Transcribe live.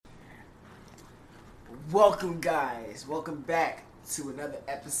Welcome, guys. Welcome back to another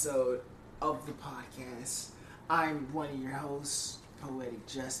episode of the podcast. I'm one of your hosts, Poetic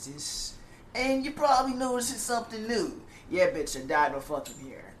Justice, and you probably noticing something new. Yeah, bitch, I died no fucking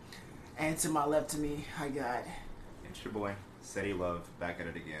here. And to my left of me, I got It's your boy, Seti Love, back at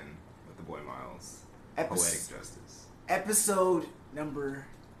it again with the boy Miles. Epi- Poetic Justice. episode number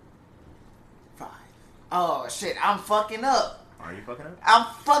 5. Oh shit, I'm fucking up. Are you fucking up? I'm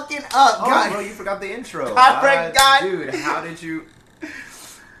fucking up, Oh, guys. bro, you forgot the intro. I forgot. Dude, how did you...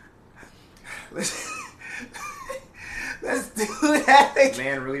 Let's do that again.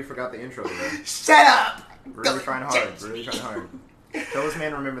 Man really forgot the intro, bro. Shut up. Really trying hard. Really trying hard. Tell this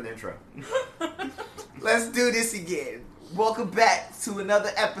man to remember the intro. Let's do this again. Welcome back to another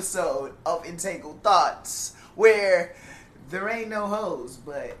episode of Entangled Thoughts, where there ain't no hoes,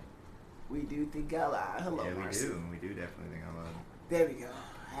 but we do think out loud. Hello, Yeah, Marcy. we do definitely think I love There we go.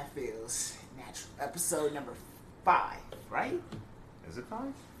 That feels natural. Episode number 5, right? it. Is it 5?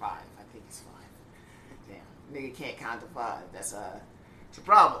 5. I think it's 5. Damn, nigga can't count to 5. It's a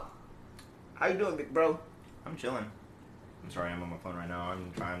problem. How you doing, big bro? I'm chilling. I'm sorry, I'm on my phone right now.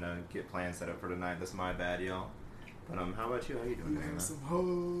 I'm trying to get plans set up for tonight. That's my bad, y'all. But how about you? How you doing, You man? have some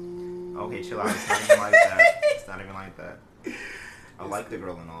hoes. Okay, chill out. It's not even like that. It's not even like that. I like the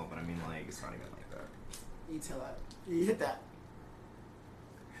girl and all, but I mean, like, it's not even like that. You tell her. You hit that.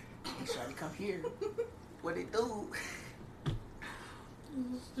 Make sure you come here. What it do?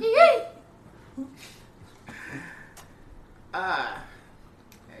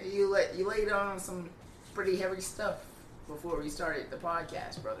 You laid on some pretty heavy stuff before we started the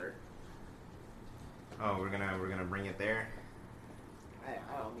podcast, brother. Oh, we're gonna bring it there. I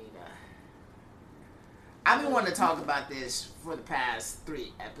don't mean I've been wanting to talk about this for the past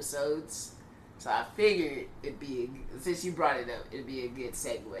 3 episodes, so I figured it'd be since you brought it up, it'd be a good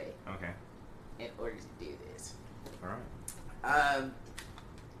segue Okay. in order to do this. All right.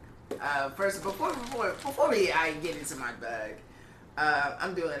 First, before I get into my bag,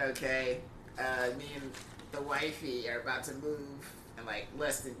 I'm doing okay. Me and the wifey are about to move in like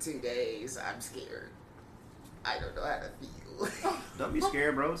less than 2 days. I'm scared. I don't know how to feel. Don't be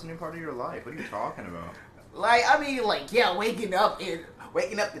scared, bro. It's a new part of your life. What are you talking about? Waking up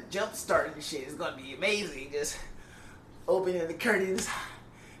the jump start and shit is gonna be amazing. Just opening the curtains,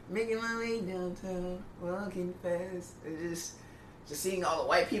 making my way downtown, walking fast, and just seeing all the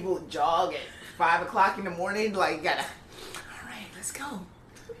white people jog at 5 o'clock in the morning. Like, all right, let's go.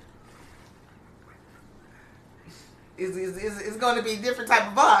 It's going to be a different type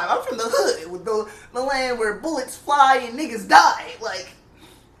of vibe. I'm from the hood, with the land where bullets fly and niggas die. Like,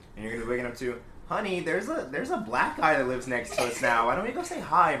 And you're gonna be waking up to, honey, there's a black guy that lives next to us now. Why don't we go say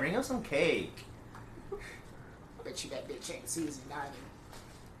hi? Bring us some cake. I bet you that bitch ain't seasoned either.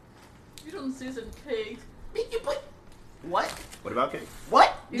 You don't season cake. You put what? What about cake?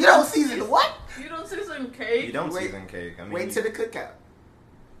 What? You don't season what? You don't season cake. You don't Wait- season cake. I mean, Wait till the cookout.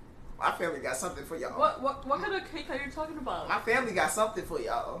 My family got something for y'all. What kind of cake are you talking about? My family got something for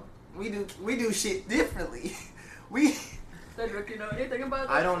y'all. We do shit differently. We Cedric, you know anything about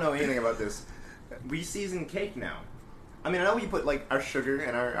this? I don't know anything about this. We season cake now. I mean, I know we put like our sugar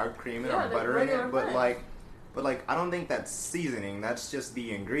and our cream and Yeah, our the butter in regular it, but bread. like I don't think that's seasoning. That's just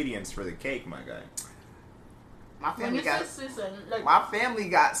the ingredients for the cake, my guy. my When family you got say season, like my family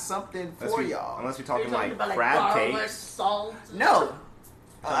got something Unless for we- y'all. Unless we're you're talking like about crab garlic, cakes. salt. No.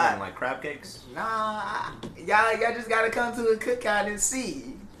 Talking like crab cakes. Nah, y'all just gotta come to a cookout and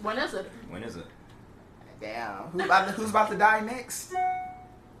see. When is it? When is it? Damn, who's about to die next?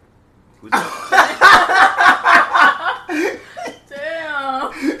 Who's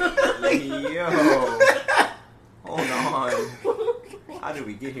Damn. Yo, hold on. How did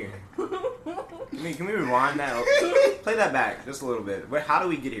we get here? Can we rewind that? Play that back just a little bit. How do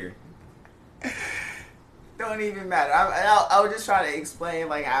we get here? Don't even matter. I was just trying to explain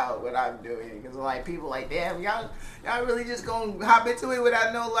like what I'm doing, because like people like, damn, y'all really just gonna hop into it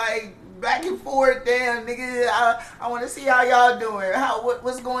without no like back and forth. Damn, nigga, I want to see how y'all doing.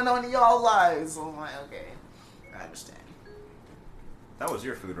 What's going on in y'all lives? So I'm like, okay, I understand. That was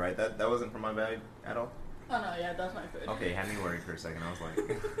your food, right? That wasn't from my bag at all. Oh no, yeah, that's my food. Okay, had me worried for a second. I was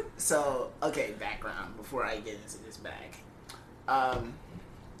like, So okay, background before I get into this bag.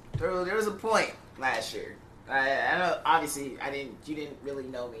 There was a point last year. I know, obviously, you didn't really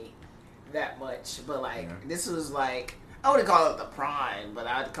know me that much, but like, Yeah. this was like, I wouldn't call it the prime, but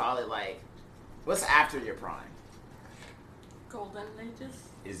I'd call it like, what's after your prime? Golden ages.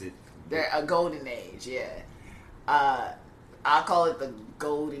 is it? A golden age, yeah. I call it the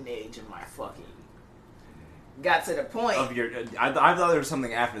golden age of my fucking. got to the point. Of your, I thought there was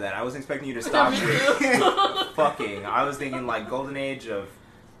something after that. I wasn't expecting you to stop with fucking. I was thinking like golden age of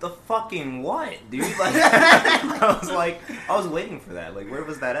the fucking what, dude? Like, I was waiting for that. Like, where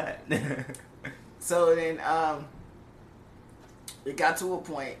was that at? So then, it got to a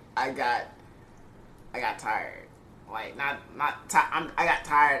point. I got tired. Like, I got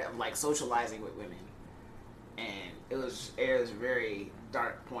tired of like socializing with women, and it was a very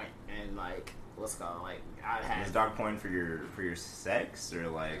dark point. And like, what's called like I had Was it a dark point for your sex or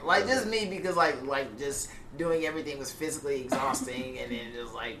like just me, because like just doing everything was physically exhausting, and then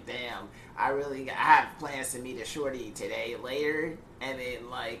just like, damn, I have plans to meet a shorty today later, and then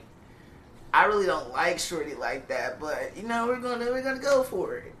like I really don't like shorty like that, but you know we're gonna go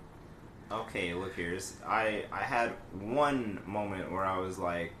for it. Okay, look here. I had one moment where I was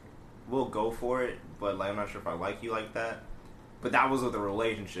like, we'll go for it, but like I'm not sure if I like you like that. But that was with a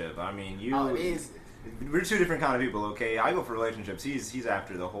relationship. I mean, Oh, it is. We're two different kind of people, okay? I go for relationships. He's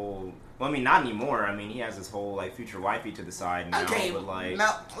after the whole. Well, I mean, not anymore. I mean, he has this whole like future wifey to the side now. Okay, but like,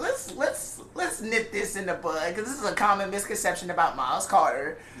 now let's nip this in the bud, because this is a common misconception about Miles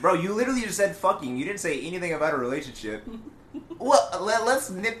Carter. bro, you literally just said fucking. You didn't say anything about a relationship. Well, let's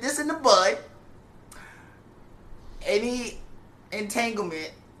nip this in the bud. Any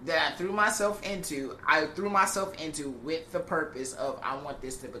entanglement that I threw myself into with the purpose of I want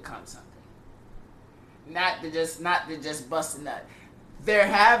this to become something. Not to just bust a nut. There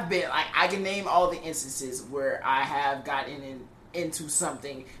have been, like, I can name all the instances where I have gotten into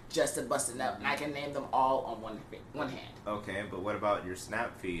something just to bust a nut, and I can name them all on one hand. Okay, but what about your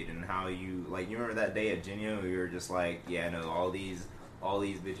Snap feed and how you like? You remember that day at Genio where you were just like, yeah, no, all these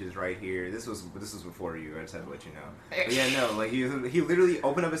bitches right here. This was before you. I just had to let you know. But yeah, no, like he literally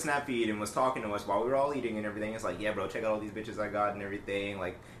opened up a Snap feed and was talking to us while we were all eating and everything. It's like, yeah, bro, check out all these bitches I got and everything.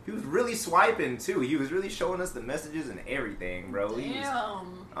 Like he was really swiping too. He was really showing us the messages and everything, bro.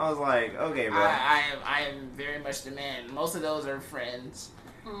 Damn. I was like, okay, bro. I am very much the man. Most of those are friends.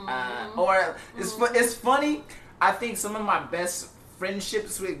 Mm-hmm. Or it's funny. I think some of my best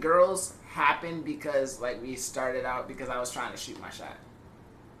friendships with girls happened because like we started out because I was trying to shoot my shot.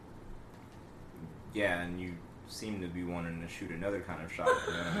 Yeah, and you seem to be wanting to shoot another kind of shot.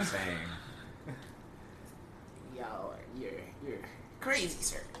 You know what I'm saying? Yo, you're crazy,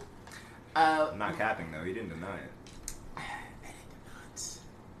 sir. I'm not capping though. He didn't deny it.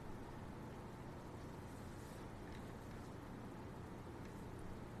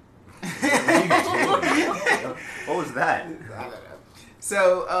 What was that? I don't know.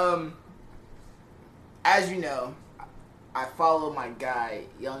 So, as you know, I follow my guy,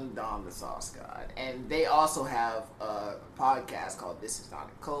 Young Don the Sauce God, and they also have a podcast called This Is Not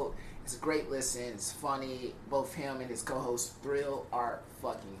a Cult. It's a great listen. It's funny. Both him and his co-host Thrill are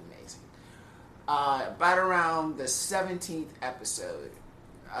fucking amazing. About around the 17th episode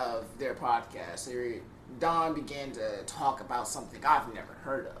of their podcast, Don began to talk about something I've never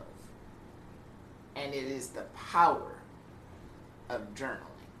heard of, and it is the power of journaling.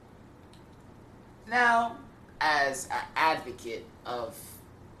 Now, as an advocate of,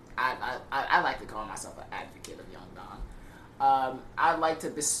 I like to call myself an advocate of Young Don. I'd like to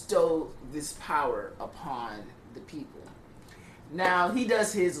bestow this power upon the people. Now, he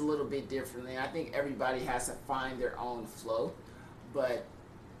does his a little bit differently. I think everybody has to find their own flow, but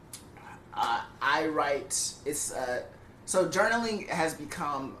I write. So journaling has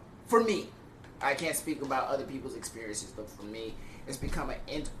become, for me, I can't speak about other people's experiences, but for me, it's become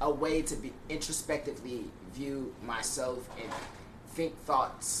a way to be introspectively view myself and think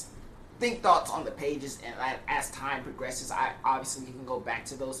thoughts on the pages. And as time progresses, I obviously can go back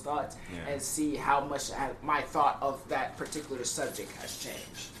to those thoughts and see how much my thought of that particular subject has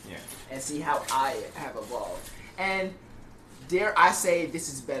changed. Yeah. And see how I have evolved. And dare I say,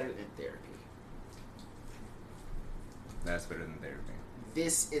 this is better than therapy. That's better than therapy.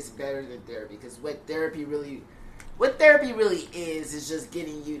 This is better than therapy, because what therapy really is just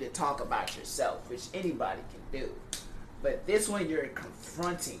getting you to talk about yourself, which anybody can do. But this one, you're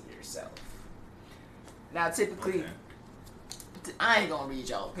confronting yourself. Now, typically, I ain't gonna read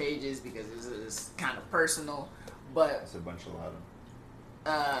y'all pages because this is kind of personal, but That's a bunch of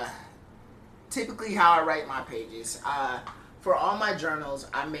loud. typically how I write my pages, for all my journals,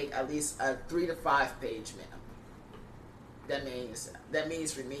 I make at least a 3 to 5 page minimum. That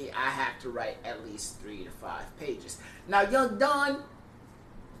means for me, I have to write at least 3 to 5 pages. Now, Young Don,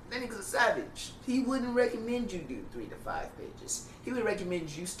 that nigga's a savage. He wouldn't recommend you do 3 to 5 pages. He would recommend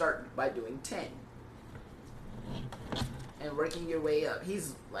you start by doing 10 and working your way up.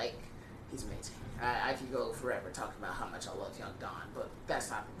 He's amazing. I could go forever talking about how much I love Young Don, but that's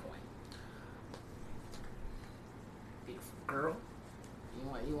not the point. girl.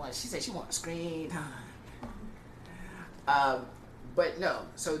 You want. She said she want screen time. But no.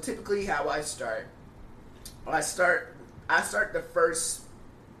 So typically, how I start the first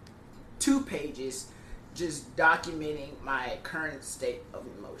 2 pages just documenting my current state of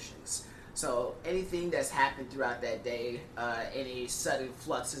emotions. So anything that's happened throughout that day, any sudden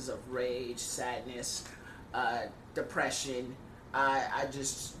fluxes of rage, sadness, depression, I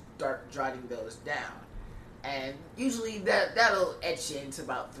just start jotting those down. And usually that'll etch into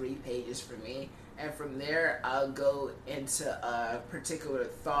about 3 pages for me. And from there, I'll go into particular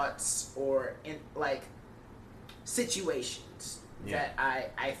thoughts or situations that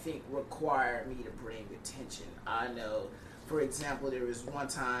I think require me to bring attention. I know, for example, there was one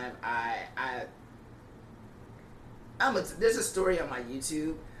time there's a story on my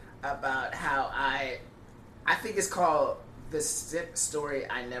YouTube about how I think it's called The Simp Story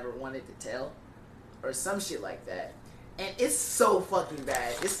I Never Wanted to Tell, or some shit like that. And it's so fucking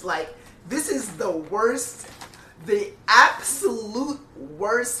bad. It's like, this is the absolute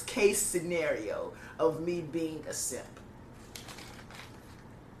worst case scenario of me being a simp.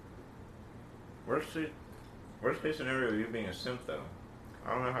 Worst case scenario of you being a simp, though.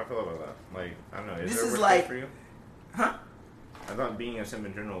 I don't know how I feel about that. Like, I don't know. Is there a worst case for you? Huh? I thought being a simp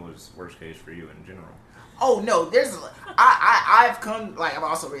in general was worst case for you in general. Oh no, I've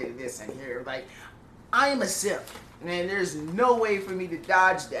also rated this in here. Like, I am a simp, man. There's no way for me to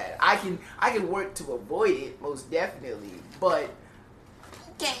dodge that. I can work to avoid it, most definitely, but you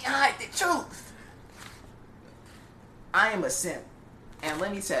can't hide the truth. I am a simp, and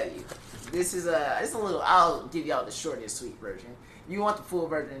let me tell you, it's a little. I'll give y'all the short and sweet version. You want the full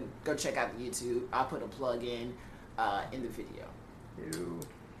version? Go check out the YouTube. I'll put a plug in the video. Ew.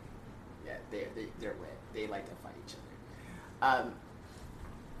 Yeah, they're wet. They like to fight each other. That's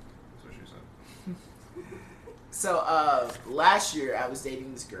what she said. So last year I was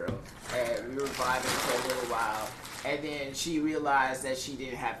dating this girl, and we were vibing for a little while, and then she realized that she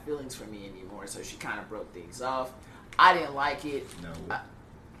didn't have feelings for me anymore, so she kind of broke things off. I didn't like it. No.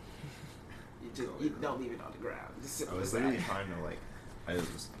 You don't leave it on the ground. I was literally trying to I was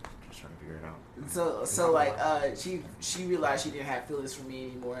just trying to figure it out. So she realized she didn't have feelings for me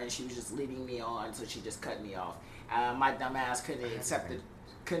anymore, and she was just leading me on, so she just cut me off. My dumb ass couldn't accept the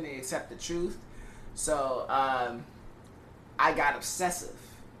truth, so I got obsessive,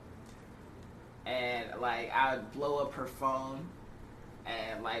 and I would blow up her phone,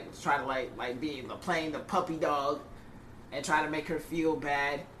 and try to playing the puppy dog, and try to make her feel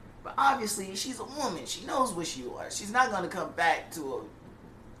bad. But obviously, she's a woman. She knows what she was. She's not going to come back to a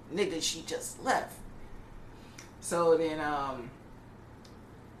nigga she just left. So then,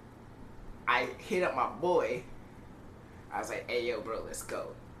 I hit up my boy. I was like, hey, yo, bro, let's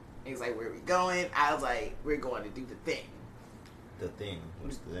go. He was like, where are we going? I was like, we're going to do the thing. The thing?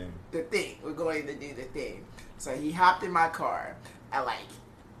 What's the thing? The thing. We're going to do the thing. So he hopped in my car at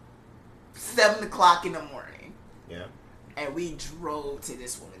 7 o'clock in the morning. Yeah. And we drove to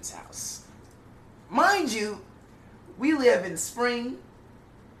this woman's house. Mind you, we live in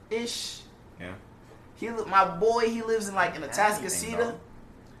Spring-ish. Yeah. My boy, he lives in in Atascocita.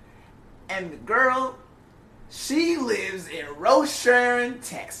 And the girl, she lives in Rosharon,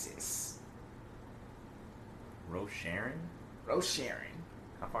 Texas. Rosharon? Rosharon.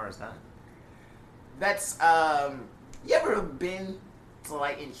 How far is that? That's, you ever been to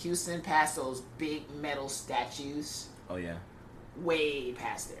in Houston past those big metal statues? Oh, yeah. Way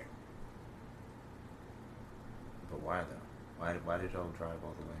past there. But why, though? Why did y'all drive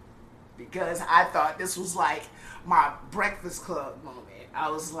all the way? Because I thought this was my Breakfast Club moment. I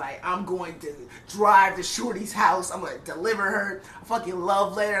was like, I'm going to drive to Shorty's house. I'm going to deliver her a fucking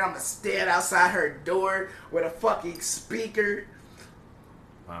love letter. And I'm going to stand outside her door with a fucking speaker.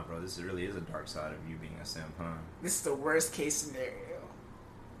 Wow, bro, this really is a dark side of you being a simp, huh? This is the worst case scenario.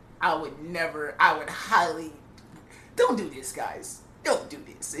 I would highly... Don't do this, guys. Don't do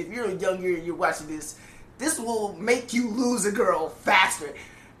this. If you're younger and you're watching this, this will make you lose a girl faster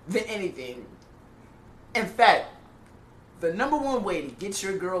than anything. In fact, the number one way to get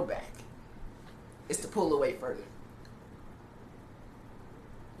your girl back is to pull away further.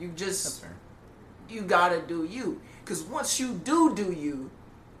 That's fair. You gotta do you. Because once you do you,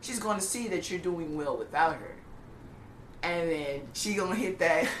 she's gonna see that you're doing well without her. And then she gonna hit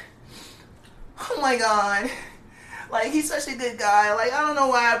that, oh my god, he's such a good guy. I don't know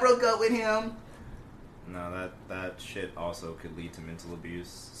why I broke up with him. No, that shit also could lead to mental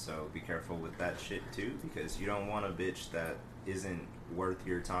abuse, so be careful with that shit too, because you don't want a bitch that isn't worth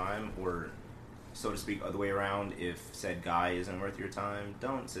your time or so to speak, other way around, if said guy isn't worth your time,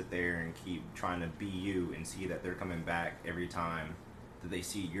 don't sit there and keep trying to be you and see that they're coming back every time that they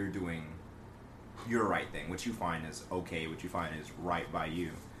see you're doing your right thing, which you find is okay, what you find is right by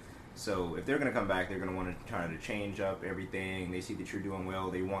you. So if they're going to come back, they're going to want to try to change up everything. They see that you're doing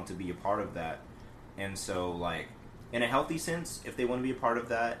well. They want to be a part of that. And so, like, in a healthy sense, if they want to be a part of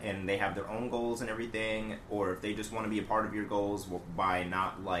that and they have their own goals and everything, or if they just want to be a part of your goals by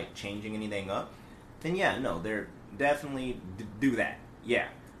not, like, changing anything up, then yeah, no, they're definitely do that. Yeah.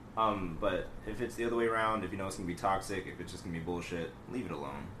 But if it's the other way around, if you know it's going to be toxic, if it's just going to be bullshit, leave it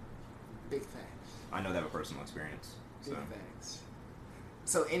alone. Big facts. I know that with personal experience. So. Big facts.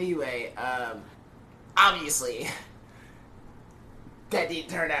 So anyway, obviously, that didn't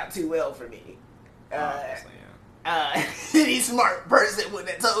turn out too well for me. Obviously, yeah. Any smart person would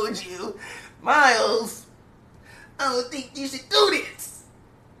have told you, Miles, I don't think you should do this.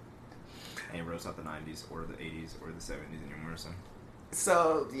 Hey, bro, it's not the 90s or the 80s or the 70s anymore, so.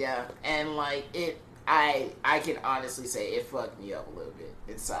 So, yeah, and like, I can honestly say it fucked me up a little bit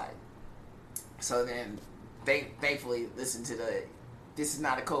inside. So then, thankfully, listen to This Is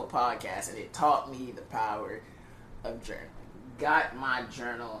Not a Cult podcast, and it taught me the power of journaling. Got my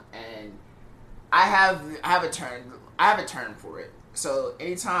journal, and I have a term for it. So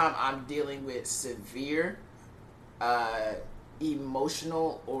anytime I'm dealing with severe,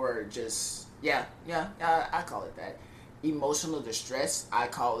 emotional, or just I call it that, emotional distress. I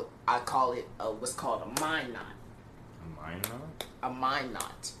call it what's called a mind knot. A mind knot? A mind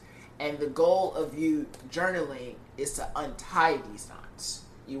knot. And the goal of you journaling is to untie these knots.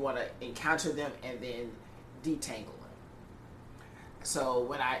 You want to encounter them and then detangle them. So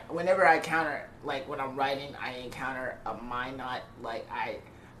whenever I encounter, like when I'm writing, I encounter a mind knot, like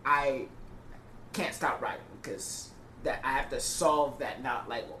I can't stop writing because that I have to solve that knot.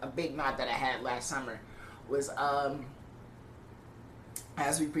 Like a big knot that I had last summer was,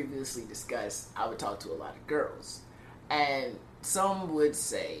 as we previously discussed, I would talk to a lot of girls, and some would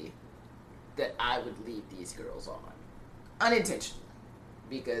say that I would lead these girls on unintentionally.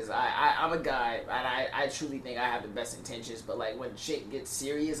 Because I'm a guy, and I truly think I have the best intentions, but like when shit gets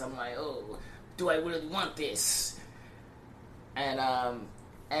serious, I'm like, oh, do I really want this? And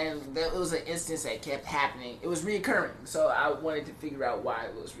there was an instance that kept happening. It was reoccurring, so I wanted to figure out why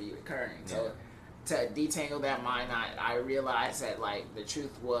it was reoccurring. Yeah. So to detangle that mind knot, I realized that like the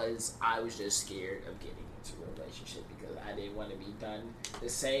truth was I was just scared of getting into a relationship because I didn't want to be done the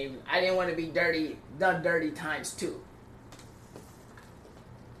same. I didn't want to be done dirty times two.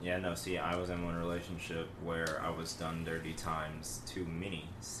 Yeah, no, see, I was in one relationship where I was done dirty times too many,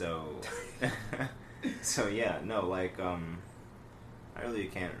 so, so yeah, no, like, I really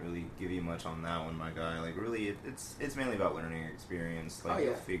can't really give you much on that one, my guy, like, really, it's mainly about learning experience, like,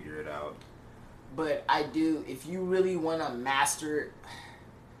 you'll figure it out. But I do, if you really want to master,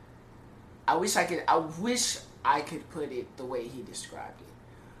 I wish I could put it the way he described it,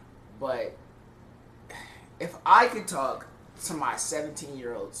 but if I could talk to my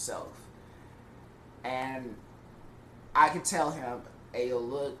 17-year-old self, and I could tell him, hey, yo,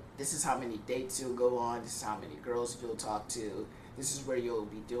 look, this is how many dates you'll go on, this is how many girls you'll talk to, this is where you'll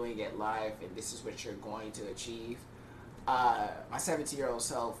be doing at life, and this is what you're going to achieve. My 17-year-old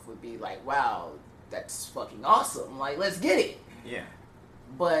self would be like, wow, that's fucking awesome, like, let's get it. Yeah.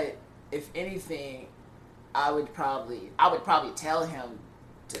 But if anything, I would probably tell him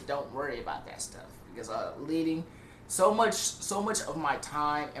to don't worry about that stuff, because leading, so much of my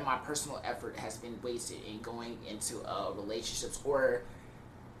time and my personal effort has been wasted in going into relationships or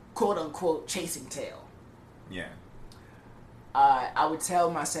quote unquote chasing tail. Yeah. I would tell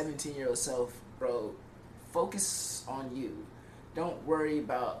my 17-year-old self, bro, focus on you. Don't worry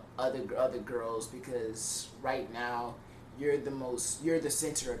about other girls, because right now you're the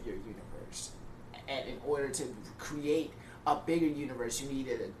center of your universe. And in order to create a bigger universe, you need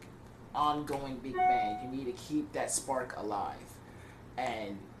an ongoing Big Bang. You need to keep that spark alive.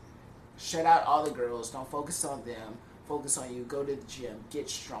 And shut out all the girls. Don't focus on them. Focus on you. Go to the gym. Get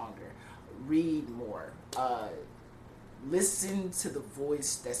stronger. Read more. Listen to the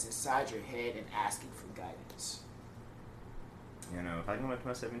voice that's inside your head and asking for guidance. You know, if I can go back to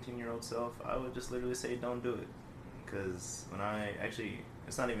my 17-year-old self, I would just literally say don't do it. Because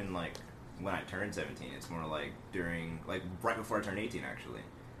it's not even like when I turned 17, it's more like right before I turned 18 actually.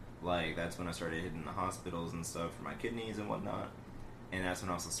 Like, that's when I started hitting the hospitals and stuff for my kidneys and whatnot. And that's when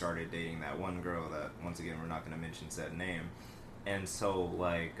I also started dating that one girl that, once again, we're not going to mention said name. And so,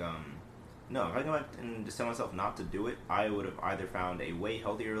 like, no, if I go out and just tell myself not to do it, I would have either found a way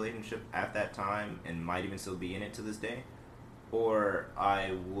healthier relationship at that time and might even still be in it to this day, or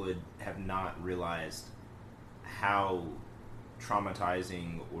I would have not realized how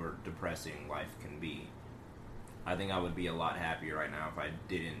traumatizing or depressing life can be. I think I would be a lot happier right now if I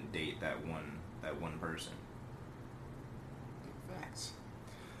didn't date that one person. Facts.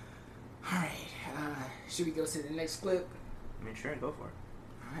 Alright, should we go to the next clip? I mean, sure, go for it.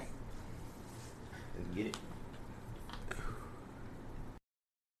 Alright. Let's get it.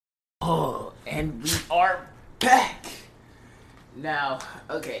 Oh, and we are back! Now,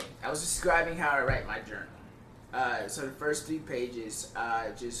 okay, I was describing how I write my journal. So the first 3 pages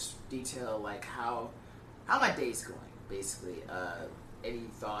just detail like how my day's going, basically. Any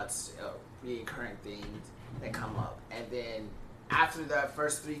thoughts, recurring things that come up. And then after the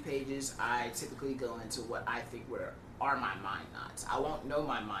first 3 pages, I typically go into what I think are my mind knots. I won't know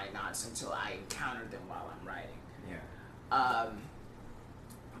my mind knots until I encounter them while I'm writing. Yeah.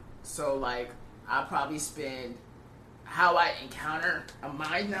 So like, I'll probably spend how I encounter a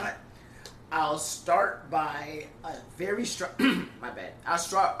mind knot. I'll start by a very strong. My bad. I'll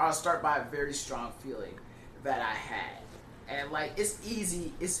start by a very strong feeling that I had, and like it's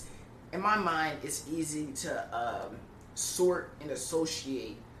easy. It's in my mind. It's easy to sort and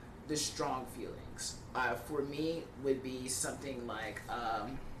associate the strong feelings. For me, would be something like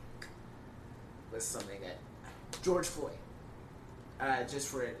what's something that George Floyd. Just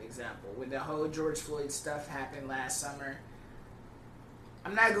for an example, when the whole George Floyd stuff happened last summer,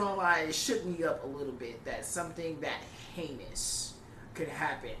 I'm not gonna lie, it shook me up a little bit that something that heinous could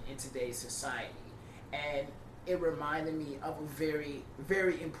happen in today's society. And it reminded me of a very,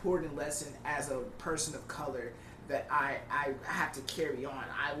 very important lesson as a person of color that I have to carry on.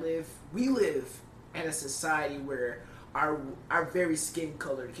 We live in a society where our very skin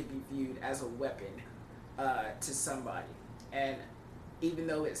color can be viewed as a weapon to somebody. And even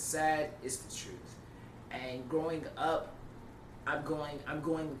though it's sad, it's the truth. And growing up, I'm going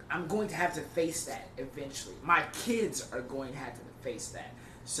to have to face that eventually. My kids are going to have to face that.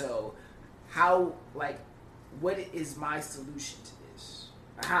 So, what is my solution to this?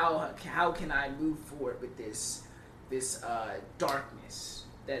 How can I move forward with this darkness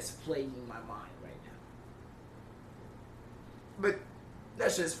that's plaguing my mind right now? But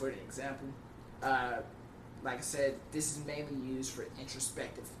that's just for an example. Like I said, this is mainly used for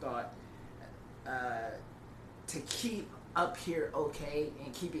introspective thought, to keep up here okay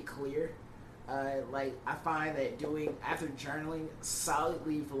and keep it clear. Like I find that after journaling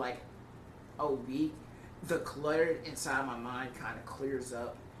solidly for like a week, the clutter inside my mind kind of clears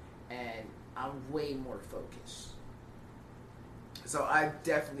up and I'm way more focused. So I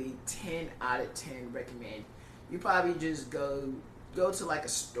definitely 10 out of 10 recommend you probably just go to like a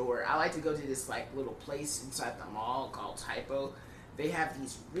store. I like to go to this like little place inside the mall called Typo. They have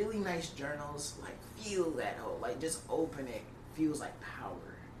these really nice journals. Like, feel that whole, like, just open it. Feels like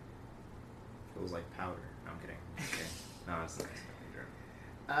power. Feels like powder. No, I'm kidding. Okay. No, it's a nice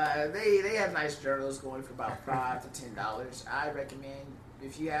journal. They have nice journals going for about $5 to $10. I recommend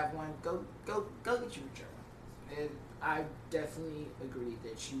if you have one, go get you a journal. And I definitely agree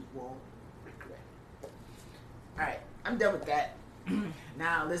that you won't regret it. All right, I'm done with that.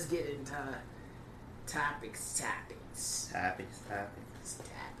 Now let's get into topics.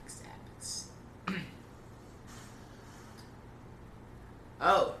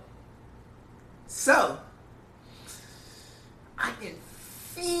 Oh, so I can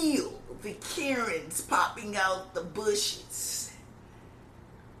feel the Karens popping out the bushes.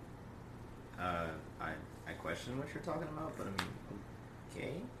 I question what you're talking about, but I mean,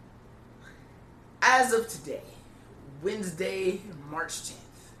 okay. As of today, Wednesday, March 10th,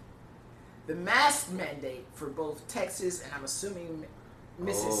 the mask mandate for both Texas and I'm assuming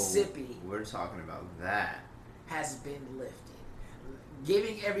Mississippi we're talking about that has been lifted,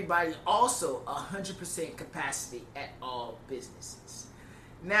 giving everybody also 100% capacity at all businesses.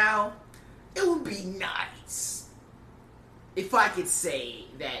 Now, it would be nice if I could say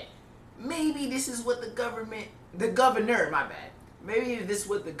that maybe this is what the governor, my bad, maybe this is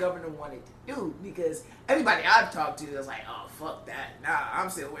what the governor wanted to do, because everybody I've talked to is like, oh, fuck that. Nah, I'm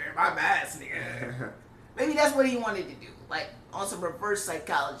still wearing my mask, nigga. Maybe that's what he wanted to do, like on some reverse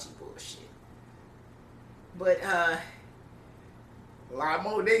psychology bullshit. But a lot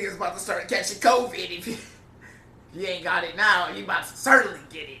more niggas about to start catching COVID. If you ain't got it now, you about to certainly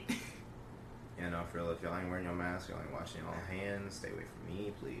get it. Yeah, no, for real, if y'all ain't wearing your mask, y'all ain't washing your hands, stay away from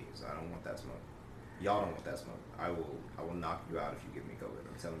me, please. I don't want that smoke. Y'all don't want that smoke. I will knock you out if you give me COVID.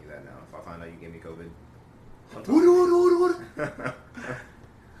 I'm telling you that now. If I find out you give me COVID,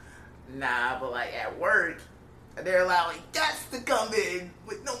 Nah, but like at work, they're allowing guests to come in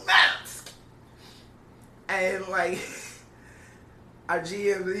with no mask. And like, our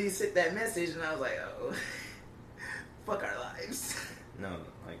GM, he sent that message, and I was like, oh, fuck our lives. No,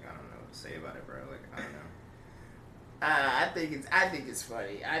 like, I don't know what to say about it, bro. Like, I don't know. I think it's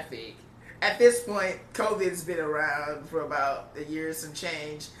funny. I think at this point, COVID's been around for about a year and some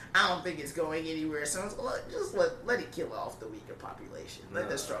change. I don't think it's going anywhere. So just let it kill off the weaker population. Let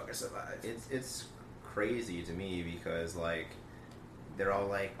the stronger survive. It's crazy to me because, like, they're all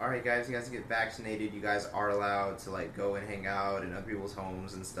like, all right, guys, you guys get vaccinated. You guys are allowed to, like, go and hang out in other people's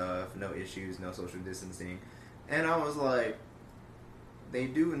homes and stuff. No issues, no social distancing. And I was like, they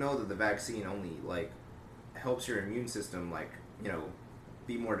do know that the vaccine only, like, helps your immune system, like, you know,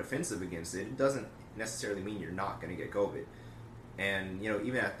 be more defensive against it. It doesn't necessarily mean you're not going to get COVID. And, you know,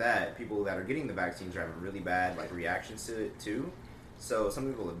 even at that, people that are getting the vaccines are having really bad, like, reactions to it, too. So some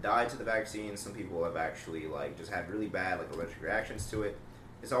people have died to the vaccine. Some people have actually, like, just had really bad, like, allergic reactions to it.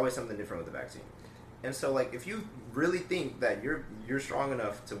 It's always something different with the vaccine. And so, like, if you really think that you're strong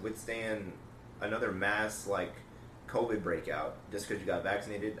enough to withstand another mass, like, COVID breakout just because you got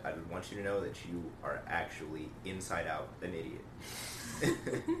vaccinated, I want you to know that you are actually inside out an idiot.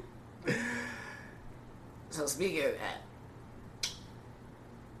 So speaking of that,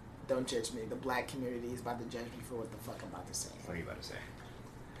 don't judge me. The black community is about to judge me for what the fuck I'm about to say. What are you about to say?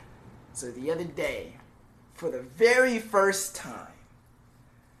 So the other day, for the very first time,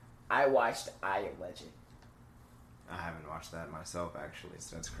 I watched I Am Legend. I haven't watched that myself, actually,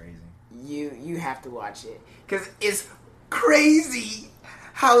 so that's crazy. You have to watch it. Because it's crazy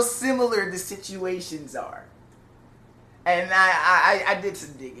how similar the situations are. And I did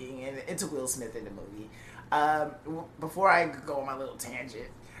some digging into Will Smith in the movie. Before I go on my little tangent,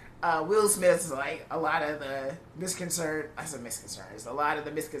 Will Smith's like a lot of the a lot of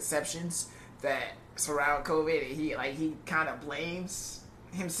the misconceptions that surround COVID, he kind of blames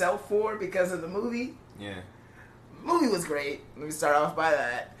himself for because of the movie. Yeah. The movie was great. Let me start off by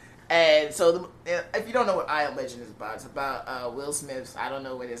that. And so, if you don't know what I Am Legend is about, it's about Will Smith. I don't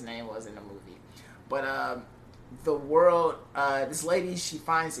know what his name was in the movie, but the world, this lady, she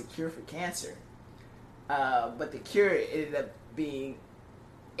finds a cure for cancer, but the cure ended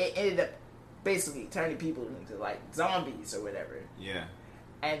up basically turning people into like zombies or whatever. Yeah.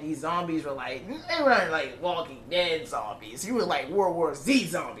 And these zombies were like, they weren't like Walking Dead zombies. You were like World War Z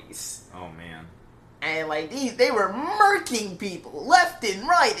zombies. Oh man. And like they were murking people left and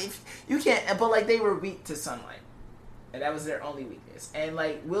right. If you can't, but like they were weak to sunlight, and that was their only weakness. And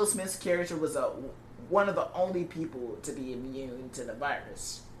like Will Smith's character was one of the only people to be immune to the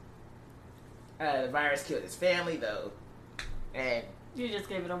virus. The virus killed his family though, and You just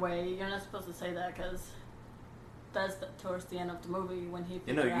gave it away. You're not supposed to say that because that's towards the end of the movie when he.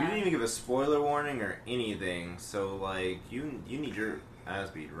 You know, you didn't even give a spoiler warning or anything. So like, you need your ass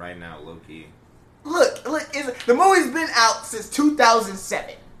beat right now, low key. Look! The movie's been out since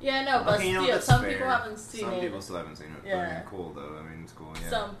 2007. Yeah, no, but okay, still, some people haven't seen it. Some people still haven't seen it. Yeah. I mean, cool though. I mean, it's cool. Yeah.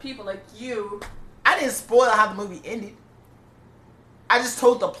 Some people like you. I didn't spoil how the movie ended. I just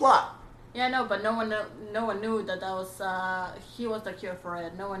told the plot. Yeah, no, but no one knew that was he was the cure for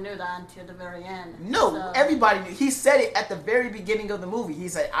it. No one knew that until the very end. No, So- everybody knew. He said it at the very beginning of the movie. He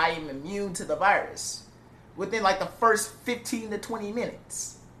said, "I am immune to the virus." Within like the first 15 to 20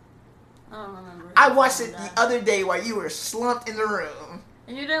 minutes. I don't remember. I watched it that. the other day while you were slumped in the room.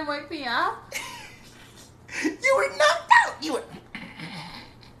 And you didn't wake me up. You were knocked out. You were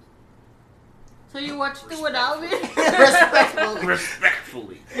So you watched it without me. respectfully.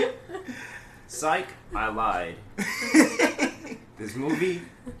 Respectfully. Psych, I lied. This movie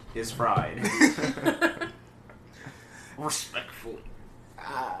is fried. Respectfully.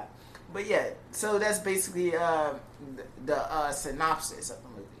 But yeah, so that's basically the synopsis of the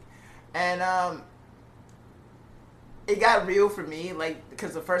movie, and it got real for me, like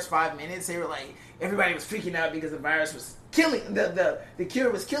because the first 5 minutes they were like everybody was freaking out because the virus was killing the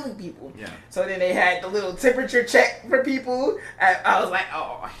cure was killing people. Yeah. So then they had the little temperature check for people, and I was like,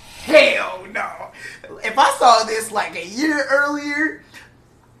 oh hell no! If I saw this like a year earlier,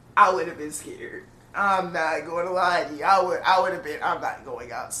 I would have been scared. I'm not going to lie to you. I would have been. I'm not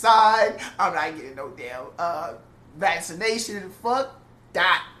going outside. I'm not getting no damn vaccination. Fuck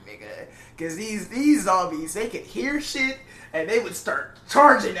that, nigga. Because these zombies, they could hear shit and they would start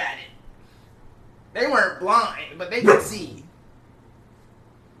charging at it. They weren't blind, but they could see.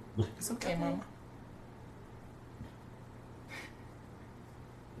 It's okay, mama.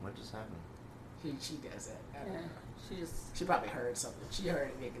 What just happened? She does that. I don't Yeah, know. She probably heard something. She heard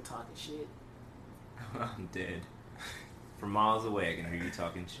a nigga talking shit. I'm dead. From miles away, I can hear you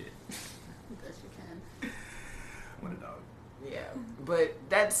talking shit. Yes, you can. What a dog. Yeah, but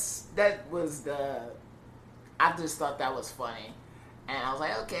that was the. I just thought that was funny, And I was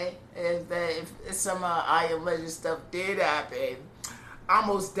like, okay, if some I Am Legend stuff did happen, I'm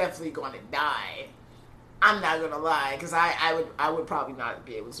most definitely going to die. I'm not going to lie, because I would probably not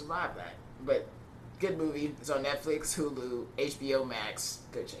be able to survive that. But good movie. It's on Netflix, Hulu, HBO Max.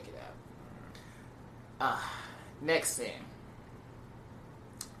 Go check it out. Next thing.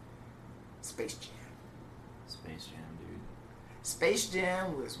 Space Jam. Space Jam, dude. Space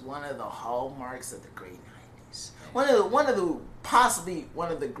Jam was one of the hallmarks of the great 90s. Possibly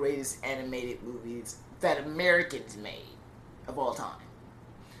one of the greatest animated movies that Americans made of all time.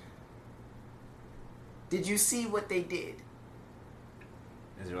 Did you see what they did?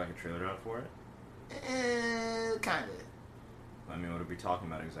 Is there like a trailer out for it? Kind of. I mean, what are we talking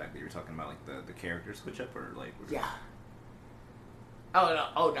about exactly? You're talking about like the character switch up, or like? Yeah. Oh no!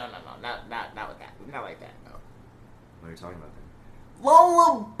 Not with that. Not like that. No. What are you talking about then?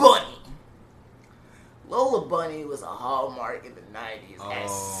 Lola Bunny. Lola Bunny was a hallmark in the 90s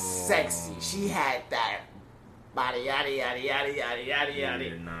as sexy. She had that body, yada yada yada yada yada yada.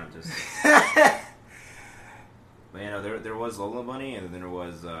 You're not just. But you know, there was Lola Bunny, and then there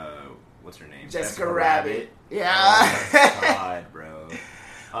was what's her name? Jessica Rabbit. Yeah. Oh my god, bro.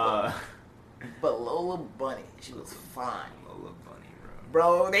 But Lola Bunny, she was fine. Lola Bunny,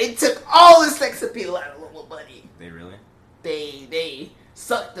 Bro, they took all the sex appeal out of Lola Bunny. They really? They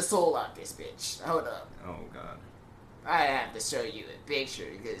sucked the soul out this bitch. Hold up. Oh god. I have to show you a picture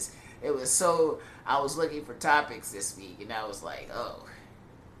because it was so. I was looking for topics this week, and I was like, oh,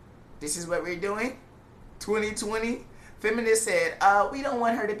 this is what we're doing? 2020? Feminists said, we don't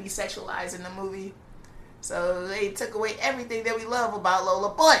want her to be sexualized in the movie. So they took away everything that we love about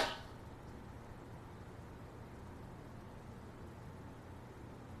Lola Bunny.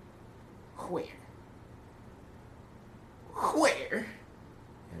 Where?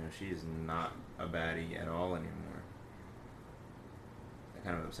 You know, she is not a baddie at all anymore. That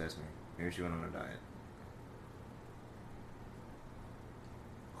kind of upsets me. Maybe she went on a diet.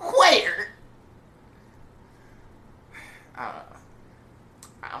 Where? I don't know.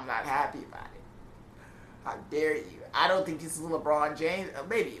 I'm not happy about it. How dare you? I don't think this is LeBron James.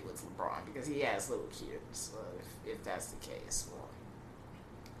 Maybe it was LeBron because he has little kids. So if that's the case, well.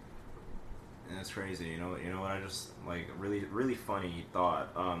 And that's crazy. You know what I just like really funny thought.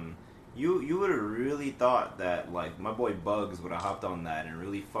 You would have really thought that like my boy Bugs would have hopped on that and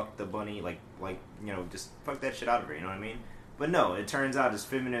really fucked the bunny like you know, just fuck that shit out of her. You know what I mean? But no, it turns out it's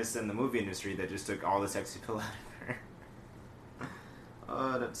feminists in the movie industry that just took all the sexy pill out of her.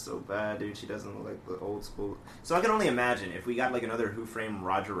 Oh, that's so bad, dude. She doesn't look like the old school. So I can only imagine if we got like another Who Framed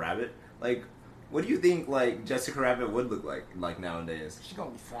Roger Rabbit. Like, what do you think like Jessica Rabbit would look like nowadays? She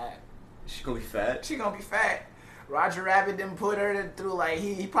gonna be fat. She gonna be fat? She gonna be fat. Roger Rabbit didn't put her through, like,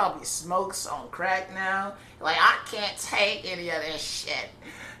 he probably smokes on crack now. Like, I can't take any of that shit.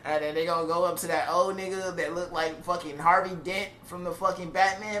 And then they gonna go up to that old nigga that looked like fucking Harvey Dent from the fucking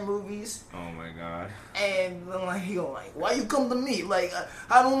Batman movies. Oh my god. And like, he gonna like, why you come to me? Like,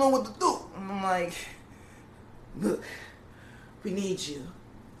 I don't know what to do. And I'm like, look, we need you.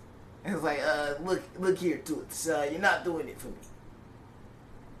 And it's like, look here, Toots. You're not doing it for me.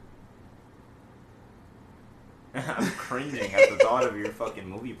 I'm cringing at the thought of your fucking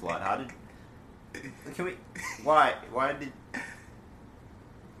movie plot. How did... Can we... Why did...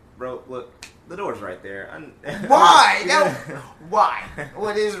 Bro, look, the door's right there. Why? Why?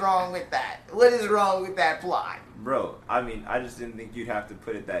 What is wrong with that? What is wrong with that plot? Bro, I mean, I just didn't think you'd have to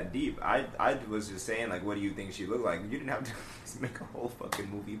put it that deep. I was just saying, like, what do you think she looked like? You didn't have to make a whole fucking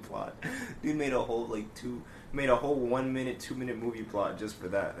movie plot. Dude made a whole, 1 minute, 2 minute movie plot just for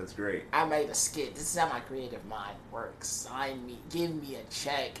that. That's great. I made a skit. This is how my creative mind works. Sign me. Give me a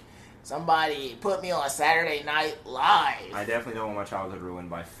check. Somebody put me on Saturday Night Live. I definitely don't want my childhood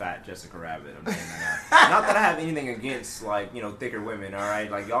ruined by fat Jessica Rabbit. I'm saying that. Not that I have anything against, thicker women, alright?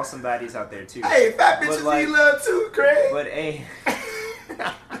 Like, y'all some baddies out there, too. Hey, fat bitches need love, too, Craig. But, hey...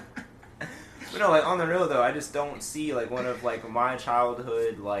 But no, on the real, though, I just don't see, one of, my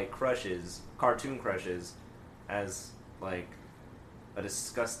childhood, crushes, cartoon crushes, as, a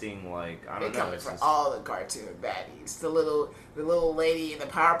disgusting, I don't know. They coming for all the cartoon baddies. The little lady in the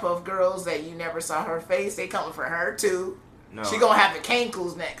Powerpuff Girls that you never saw her face, they coming for her, too. No. She gonna have the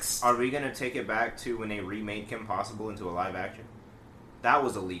cankles next. Are we gonna take it back to when they remade Kim Possible into a live action? That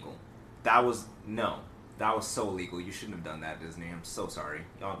was illegal. That was so illegal. You shouldn't have done that, Disney. I'm so sorry.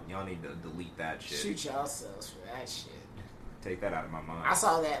 Y'all need to delete that shit. Shoot yourselves for that shit. Take that out of my mind. I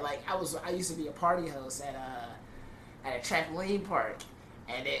saw that, I used to be a party host at a trampoline park,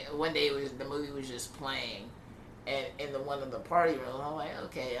 and one day the movie was just playing, And in the one of the party room, I'm like,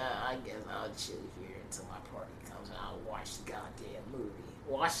 okay, I guess I'll chill here until my party comes and I'll watch the goddamn movie.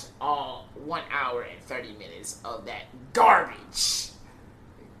 Watch all 1 hour and 30 minutes of that garbage.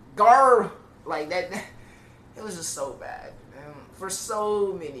 Like that. It was just so bad. For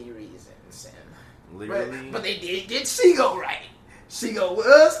so many reasons. And, Literally. But they did get Shigo right. Shigo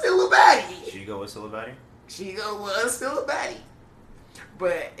was still a baddie. Shigo was still a baddie? Shigo was still a baddie.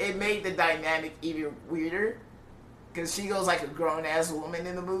 But it made the dynamic even weirder. Because Shigo's like a grown-ass woman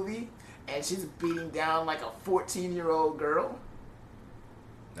in the movie. And she's beating down like a 14-year-old girl.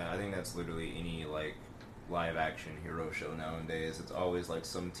 No, I think that's literally any, like, live-action hero show nowadays. It's always, like,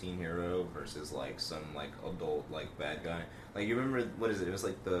 some teen hero versus, like, some, like, adult, like, bad guy. Like, you remember, what is it? It was,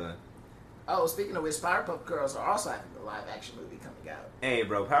 like, the... Oh, speaking of which, Powerpuff Girls are also having a live-action movie coming out. Hey,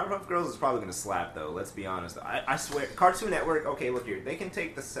 bro, Powerpuff Girls is probably gonna slap, though. Let's be honest. I swear, Cartoon Network. Okay, look here. They can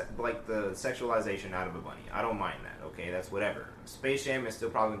take the sexualization out of a bunny. I don't mind that. Okay, that's whatever. Space Jam is still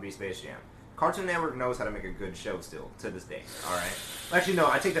probably gonna be Space Jam. Cartoon Network knows how to make a good show still to this day. All right. Actually, no.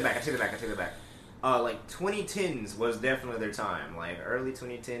 I take that back. Like 2010s was definitely their time. Like early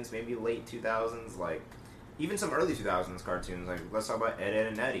 2010s, maybe late 2000s. Like even some early 2000s cartoons. Like let's talk about Ed, Edd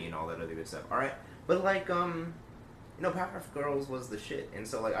and Eddy and all that other good stuff. All right. But like Powerpuff Girls was the shit, and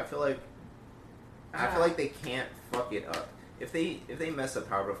so like I feel like they can't fuck it up. If they mess up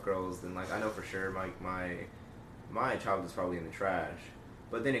Powerpuff Girls, then like I know for sure my child is probably in the trash.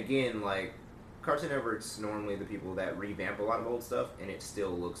 But then again, like Cartoon Network's normally the people that revamp a lot of old stuff, and it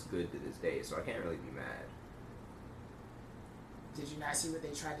still looks good to this day. So I can't really be mad. Did you not see what they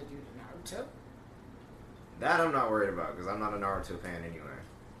tried to do to Naruto? That I'm not worried about because I'm not a Naruto fan anyway.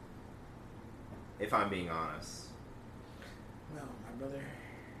 If I'm being honest. Well, my brother.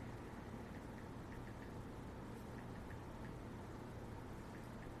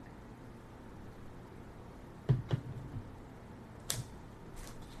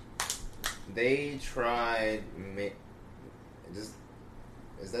 They tried. Is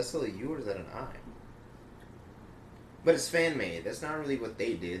that still a U or is that an I? But it's fan made. That's not really what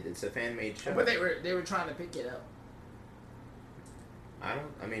they did. It's a fan made show. But they were trying to pick it up. I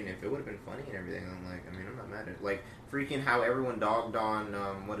mean, if it would have been funny and everything, I'm not mad at it. Like, freaking how everyone dogged on,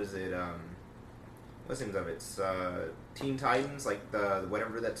 what's the name of it? It's, Teen Titans, like,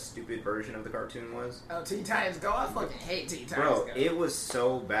 whatever that stupid version of the cartoon was. Oh, Teen Titans Go? I fucking hate Teen Titans Bro, Go. it was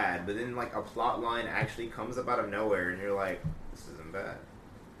so bad, but then, like, a plot line actually comes up out of nowhere, and you're like, this isn't bad.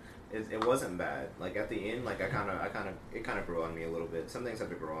 It wasn't bad. Like, at the end, like, it kind of grew on me a little bit. Some things have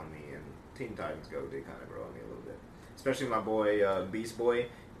to grow on me, and Teen Titans Go did kind of grow on me a little bit. Especially my boy, Beast Boy,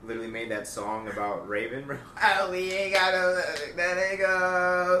 literally made that song about Raven, bro. Oh, we ain't got no that ain't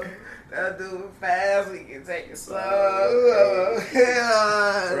go. Don't do it fast, we can take it slow.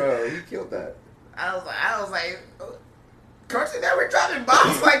 Bro, he killed that. I was like, Cartoon Network dropping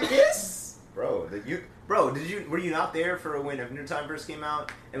bombs like this? Bro, were you not there for when Adventure Time first came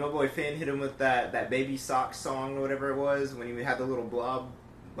out? And my boy Finn hit him with that Baby Sock song or whatever it was when he had the little blob,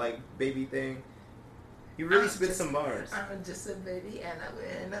 like, baby thing. He really spit some bars. I'm just a baby and I'm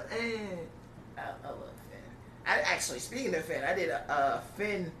I love Finn. Actually, speaking of Finn, I did a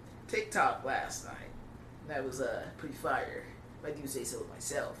Finn TikTok last night. That was pretty fire. If I do say so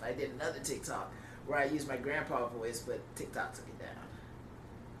myself. I did another TikTok where I used my grandpa voice, but TikTok took it down.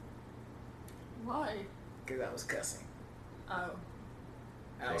 Why? Because I was cussing. Oh.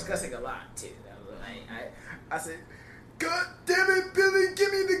 I was cussing a lot, too. I said, God damn it, Billy,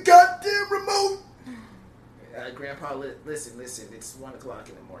 give me the goddamn remote! Grandpa, listen, it's 1 o'clock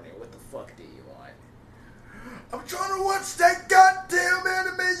in the morning. What the fuck do you want? I'm trying to watch that goddamn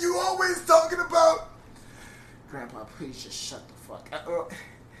anime you always talking about! Grandpa, please just shut the fuck up.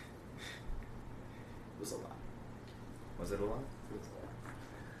 It was a lot. Was it a lot? It was a lot.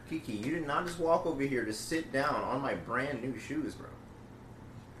 Kiki, you did not just walk over here to sit down on my brand new shoes, bro.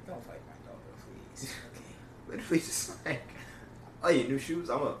 Don't fight my daughter, please. Okay. Literally just like, oh, yeah, new shoes?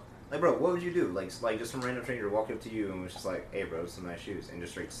 Like, bro, what would you do? Like just some random stranger walked up to you and was just like, hey, bro, some nice shoes, and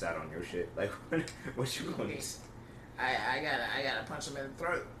just straight sat on your shit. Like, what you gonna do? I gotta punch him in the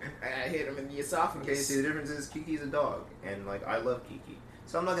throat. I gotta hit him in the esophagus. Okay, see, the difference is Kiki's a dog, and, like, I love Kiki.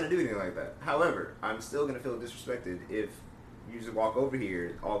 So I'm not gonna do anything like that. However, I'm still gonna feel disrespected if you just walk over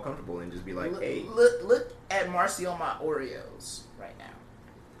here all comfortable and just be like, hey. Look at Marcy on my Oreos right now.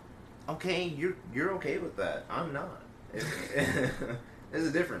 Okay, you're okay with that. I'm not. There's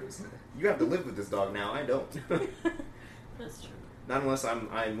a difference. You have to live with this dog now. I don't. That's true. Not unless I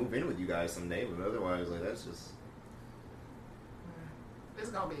move in with you guys someday, but otherwise, like, that's just.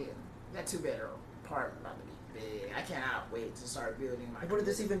 It's gonna be that 2-bedroom apartment about to be big. I cannot wait to start building my. Where did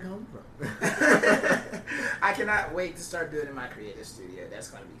this even come from? I cannot wait to start building my creative studio. That's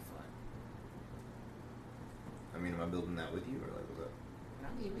gonna be fun. I mean, am I building that with you or like what's up? I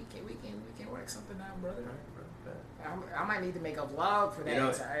mean, we can work something out, brother. Alright, bro, bet. I might need to make a vlog for that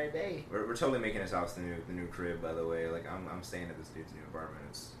entire day. We're totally making his house the new crib, by the way. Like I'm staying at this dude's new apartment.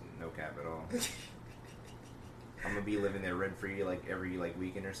 It's no cap at all. I'm gonna be living there rent free like every like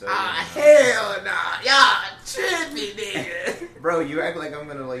weekend or so. Hell nah, y'all trippy nigga. Bro, you act like I'm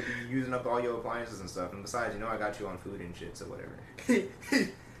gonna like be using up all your appliances and stuff. And besides, I got you on food and shit, so whatever.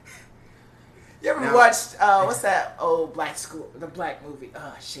 You ever watched what's that old the black movie?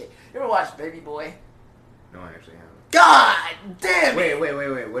 Oh shit. You ever watched Baby Boy? No, I actually haven't. God damn it!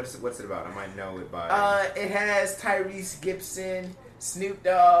 Wait. What's it about? I might know it by. It has Tyrese Gibson, Snoop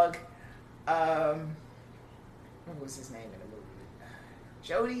Dogg, what was his name in the movie?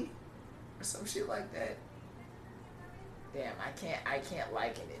 Jody, or some shit like that. Damn, I can't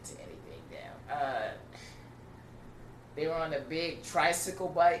liken it to anything. Damn. They were on the big tricycle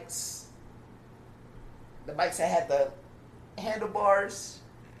bikes. The bikes that had the handlebars.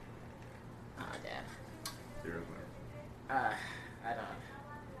 Oh damn. I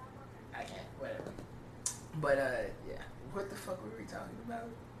can't. Whatever. But yeah. What the fuck were we talking about?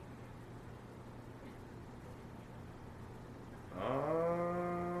 I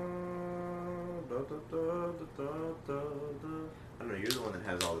don't know. You're the one that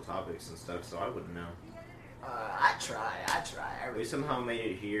has all the topics and stuff, so I wouldn't know. I try. We somehow made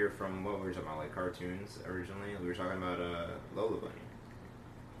it here from what we were talking about, like cartoons originally. We were talking about Lola Bunny.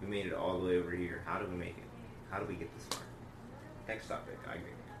 We made it all the way over here. How did we make it? How did we get this far? Next topic. I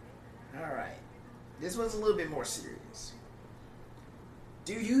agree. All right. This one's a little bit more serious.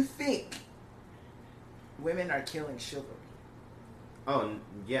 Do you think women are killing chivalry? Oh,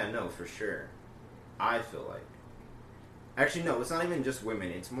 yeah, no, for sure. I feel like. Actually, no, it's not even just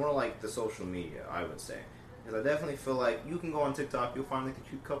women. It's more like the social media, I would say. Because I definitely feel like you can go on TikTok, you'll find like the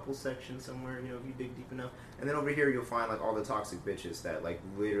cute couple section somewhere, if you dig deep enough. And then over here, you'll find like all the toxic bitches that like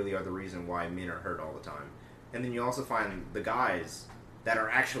literally are the reason why men are hurt all the time. And then you also find the guys that are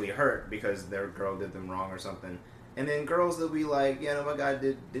actually hurt because their girl did them wrong or something. And then girls will be like, yeah, no, my guy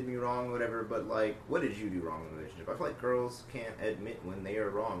did me wrong, whatever, but like, what did you do wrong in the relationship? I feel like girls can't admit when they are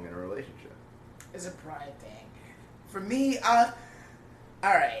wrong in a relationship. It's a pride thing. For me,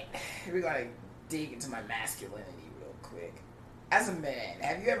 alright, we're gonna dig into my masculinity real quick. As a man,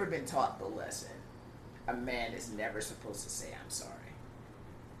 have you ever been taught the lesson? A man is never supposed to say, I'm sorry.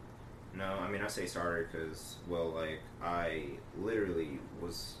 No, I mean, I say sorry because, well, like, I literally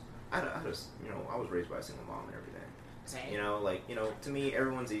was, I just, I was raised by a single mom and everything. Same. To me,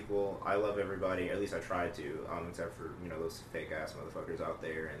 everyone's equal. I love everybody. At least I try to, except for, those fake-ass motherfuckers out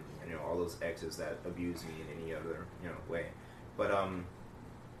there and all those exes that abuse me in any other, way. But,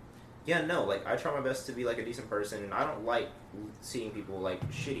 yeah, no, like, I try my best to be, like, a decent person, and I don't like seeing people, like,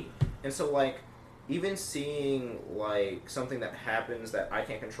 shitty. And so, like, even seeing, like, something that happens that I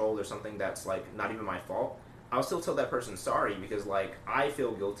can't control or something that's, like, not even my fault, I'll still tell that person sorry because, like, I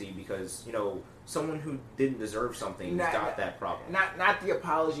feel guilty because, someone who didn't deserve something got that problem. Not the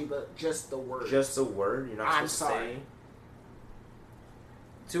apology, but just the word. Just the word? You're not supposed sorry. to say?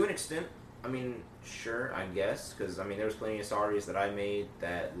 To an extent, I mean, sure, I guess, because, I mean, there was plenty of sorries that I made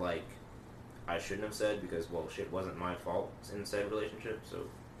that, like, I shouldn't have said because, well, shit wasn't my fault in said relationship, so...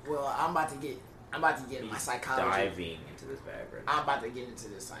 Well, I'm about to get my psychology. Diving into this bag right now. I'm about to get into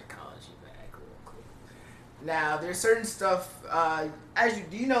this psychology bag real quick. Now, there's certain stuff, do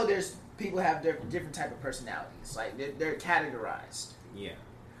you know there's people have different type of personalities, like they're categorized. Yeah.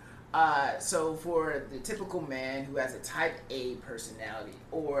 So for the typical man who has a type A personality,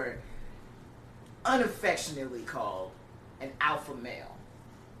 or unaffectionately called an alpha male,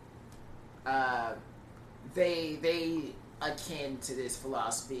 they akin to this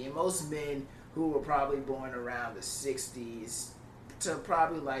philosophy, and most men who were probably born around the 60s to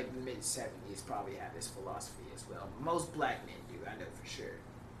probably like the mid 70s probably have this philosophy as well. Most black men do, I know for sure.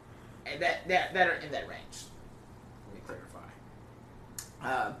 And that are in that range. Let me clarify.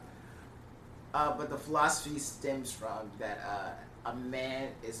 But the philosophy stems from that a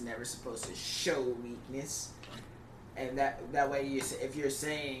man is never supposed to show weakness, and that way if you're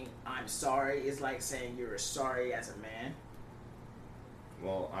saying I'm sorry, it's like saying you're sorry as a man.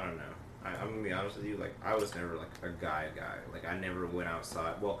 Well, I don't know. I'm gonna be honest with you. Like, I was never like a guy. Like, I never went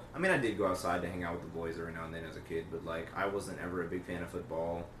outside. Well, I mean, I did go outside to hang out with the boys every now and then as a kid, but like, I wasn't ever a big fan of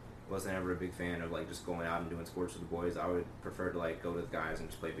football. Wasn't ever a big fan of like just going out and doing sports with the boys. I would prefer to like go to the guys and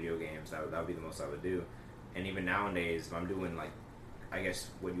just play video games. That would be the most I would do. And even nowadays, if I'm doing like, I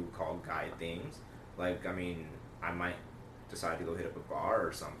guess what you would call guy things, Like, I mean, I might decide to go hit up a bar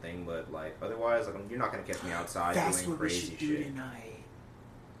or something, but like otherwise, like, you're not gonna catch me outside That's doing what we crazy should do shit. tonight.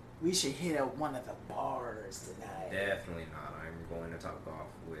 We should hit up one of the bars tonight. Definitely not. I'm going to Top Golf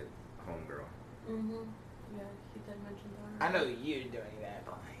with homegirl. Mhm. Yeah, he did mention that. I know you're doing that,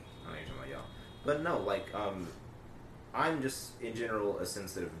 but I don't know you're talking about y'all. But no, like, I'm just, in general, a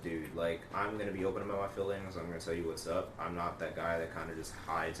sensitive dude. Like, I'm going to be open about my feelings. I'm going to tell you what's up. I'm not that guy that kind of just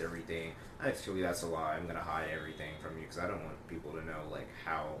hides everything. Actually, that's a lie. I'm going to hide everything from you because I don't want people to know, like,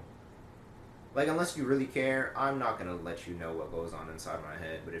 how... Like, unless you really care, I'm not going to let you know what goes on inside my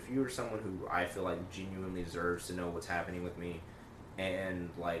head. But if you're someone who I feel like genuinely deserves to know what's happening with me, and,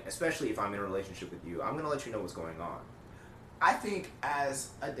 like, especially if I'm in a relationship with you, I'm going to let you know what's going on. I think as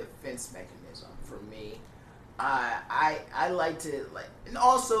a defense mechanism for me, I like to, like, and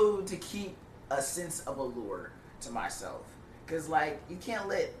also to keep a sense of allure to myself. Because, like, you can't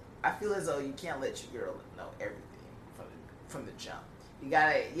let, I feel as though you can't let your girl know everything from the jump. You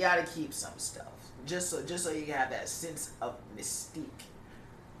gotta keep some stuff just so you can have that sense of mystique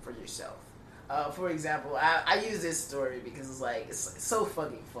for yourself. For example, I use this story because it's like it's so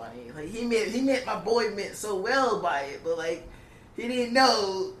fucking funny. Like he meant my boy meant so well by it, but like he didn't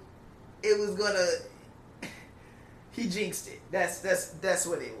know it was gonna. He jinxed it. That's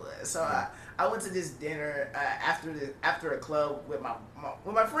what it was. So I went to this dinner after a club with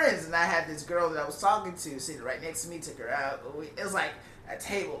my friends, and I had this girl that I was talking to sitting right next to me. Took her out. It was like a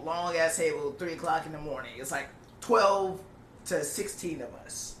table, long ass table, 3:00 in the morning. It's like 12 to 16 of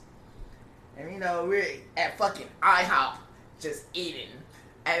us, and you know we're at fucking IHOP just eating,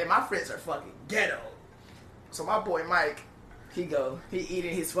 and my friends are fucking ghetto. So my boy Mike, he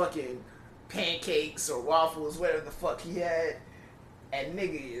eating his fucking pancakes or waffles, whatever the fuck he had, and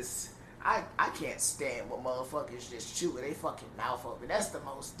nigga is. I can't stand when motherfuckers just chew with their fucking mouth open. That's the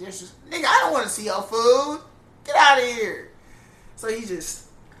most disrespectful. Nigga, I don't want to see your food. Get out of here. So he just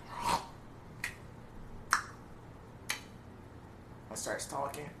starts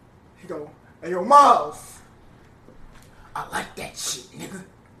talking. He go, "Hey, your mouth. I like that shit, nigga."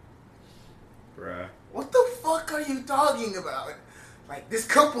 Bruh. What the fuck are you talking about? Like this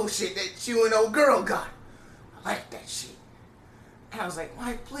couple shit that you and old girl got. I like that shit. And I was like,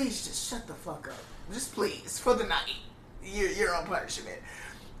 Mike, please just shut the fuck up. Just please, for the night. You're on punishment.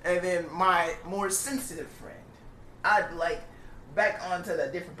 And then my more sensitive friend, I'd like, back onto the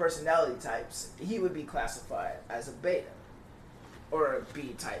different personality types, he would be classified as a beta. Or a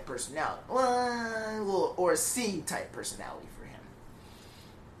B-type personality. Well, or a C-type personality for him.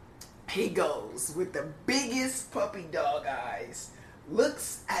 He goes with the biggest puppy dog eyes,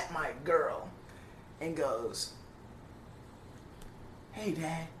 looks at my girl, and goes, "Hey,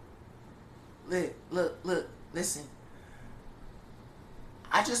 Dad, look, listen.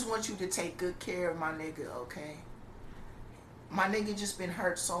 I just want you to take good care of my nigga, okay? My nigga just been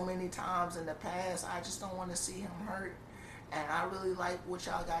hurt so many times in the past. I just don't want to see him hurt. And I really like what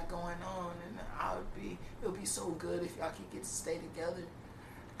y'all got going on. And it would be so good if y'all could get to stay together."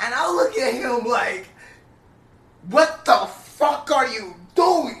 And I look at him like, what the fuck are you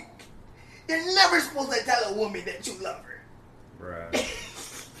doing? You're never supposed to tell a woman that you love her. Bruh.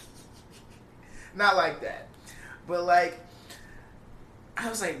 Not like that. But like, I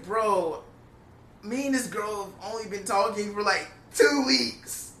was like, bro, me and this girl have only been talking for like 2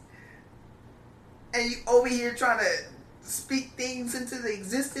 weeks. And you over here trying to speak things into the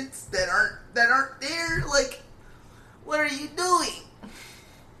existence that aren't there? Like, what are you doing?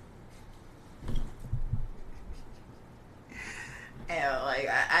 And like,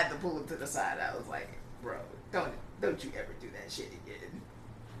 I had to pull him to the side. I was like, bro, don't you ever do that shit again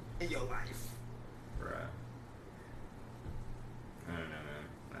in your life. Bruh. I don't know,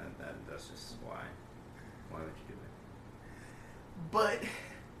 man. That's just why. Why would you do it? But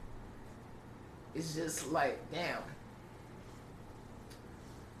it's just like, damn.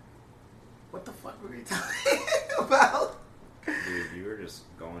 What the fuck were we talking about? Dude, you were just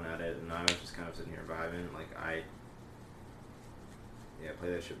going at it, and I was just kind of sitting here vibing. Like, yeah,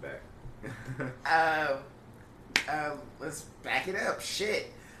 play that shit back. Let's back it up.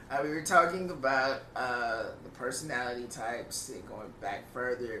 Shit. We were talking about the personality types and going back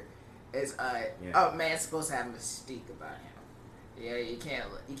further. Is a man's supposed to have mystique about him. Yeah, you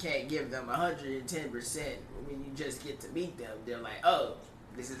can't give them 110% when you just get to meet them. They're like, oh,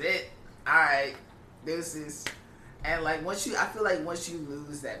 this is it. All right, this is, and like I feel like once you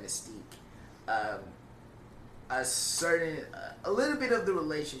lose that mystique, a little bit of the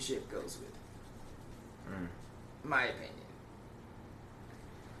relationship goes with it. My opinion.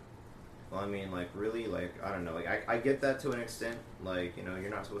 Well, I mean, like, really, like, I don't know. Like, I get that to an extent. Like, you know, you're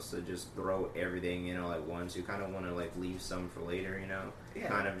not supposed to just throw everything, you know, at once. You kind of want to, like, leave some for later, you know? Yeah,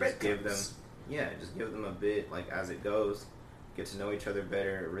 Kind of just give them, just give them a bit, like, as it goes. Get to know each other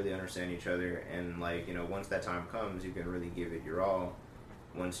better, really understand each other. And, like, you know, once that time comes, you can really give it your all.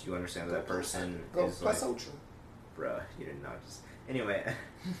 Once you understand that person is, plus like, ultra. bruh, you did not just... Anyway,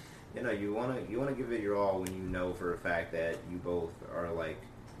 you know, you wanna give it your all when you know for a fact that you both are, like,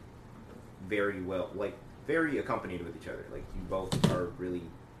 very well, like, very accompanied with each other. Like, you both are really,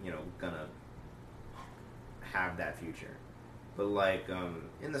 you know, gonna have that future. But, like,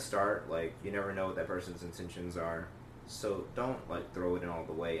 in the start, like, you never know what that person's intentions are. So don't, like, throw it in all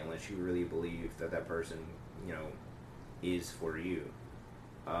the way unless you really believe that that person, you know, is for you.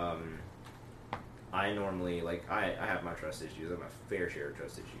 I normally, like, I have my trust issues. I have my fair share of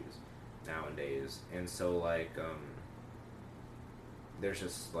trust issues nowadays. And so, like, there's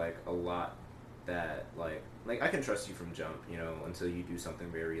just, like, a lot that, like, I can trust you from jump, you know, until you do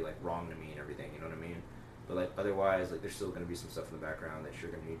something very, like, wrong to me and everything, you know what I mean? But, like, otherwise, like, there's still going to be some stuff in the background that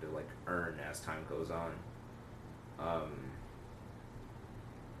you're going to need to, like, earn as time goes on.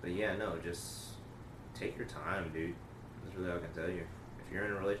 But, yeah, no, just take your time, dude. That's really all I can tell you. If you're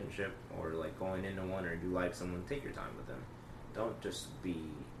in a relationship or, like, going into one or you like someone, take your time with them. Don't just be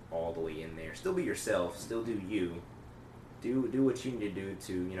all the way in there. Still be yourself. Still do you. Do what you need to do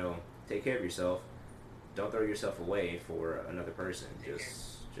to, you know, take care of yourself. Don't throw yourself away for another person.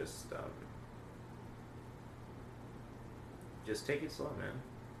 Just take it slow, man.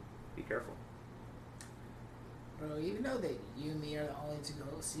 Be careful. Bro, even though that you and me are the only two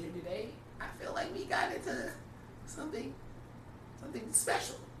hosts here today, I feel like we got into something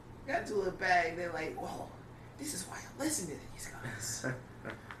special. Got into a bag that, like, whoa, this is why I listen to these guys.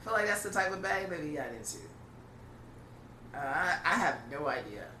 I feel like that's the type of bag that we got into. I have no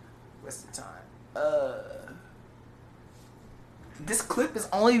idea what's the time. This clip is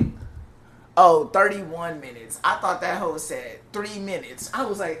only 31 minutes. I thought that hoe said 3 minutes. I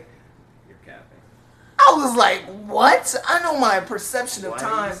was like, You're capping. I was like, what? I know my perception of What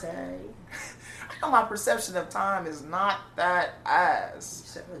time. did you say? I know my perception of time is not that ass.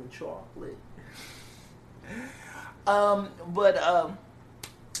 Selling chocolate.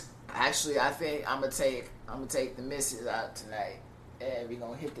 Actually, I think I'm gonna take the missus out tonight, and we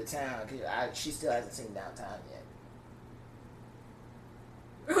gonna hit the town because she still hasn't seen downtown yet.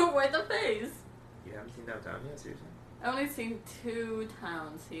 Why the face? You haven't seen downtown yet, seriously? I've only seen 2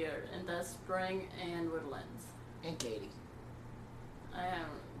 towns here, and that's Spring and Woodlands. And Katie.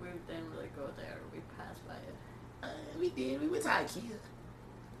 We didn't really go there. We passed by it. We did. We went to IKEA.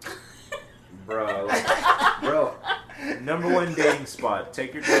 Bro, number 1 dating spot.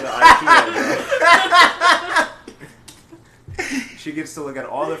 Take your girl to IKEA, bro. She gets to look at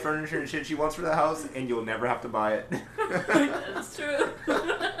all the furniture and shit she wants for the house, and you'll never have to buy it. That's true.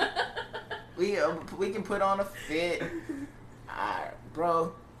 We can put on a fit.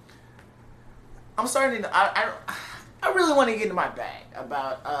 Bro. I'm starting to... I really want to get into my bag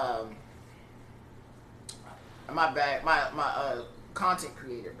about my content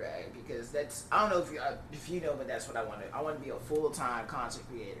creator bag, because that's, I don't know if you know, but that's what I want to. I want to be a full-time content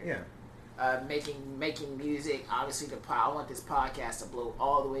creator. Yeah. Making music. Obviously, I want this podcast to blow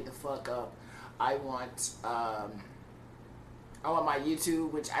all the way the fuck up. I want my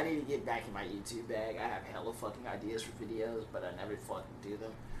YouTube, which I need to get back in my YouTube bag. I have hella fucking ideas for videos, but I never fucking do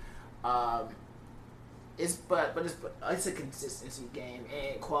them. It's a consistency game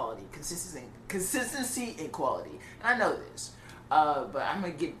and quality. Consistency and quality. And I know this. But I'm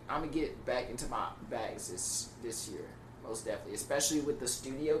gonna get back into my bags this year, most definitely. Especially with the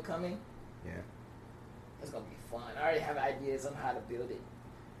studio coming. Yeah. It's gonna be fun. I already have ideas on how to build it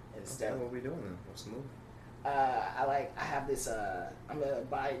and stuff. Okay, what are we doing then? What's the move? I have this. I'm gonna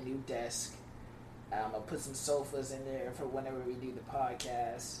buy a new desk. I'm gonna put some sofas in there for whenever we do the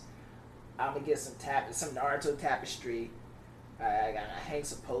podcast. I'm gonna get some Naruto tapestry. I gotta hang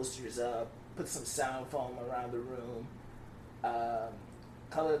some posters up. Put some sound foam around the room.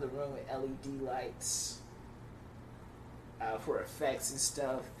 Color the room with LED lights for effects and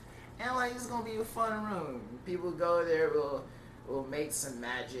stuff. And like, it's gonna be a fun room. People go there, we'll make some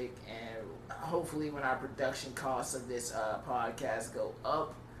magic, and hopefully when our production costs of this podcast go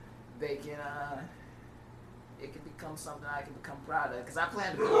up, they can it can become something I can become proud of. Because I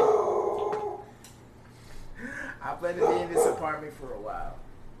plan to be in this apartment for a while.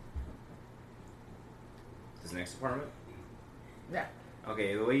 This next apartment? Yeah.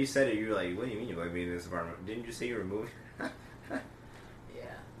 Okay, the way you said it, you were like, what do you mean you're going to be in this apartment? Didn't you say you were moving?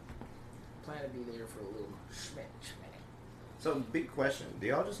 Yeah. Plan to be there for a little schmick. So, big question. Do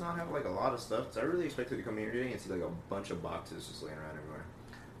y'all just not have, like, a lot of stuff? 'Cause I really expected to come here today and see, like, a bunch of boxes just laying around everywhere.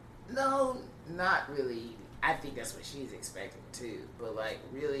 No, not really. I think that's what she's expecting too. But like,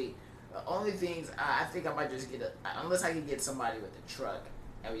 really, the only things I think I might just get unless I can get somebody with a truck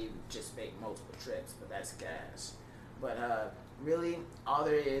and we just make multiple trips. But that's gas. But really, all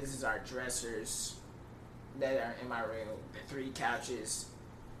there is our dressers that are in my room, the 3 couches,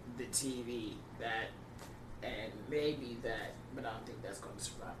 the TV, and maybe that. But I don't think that's going to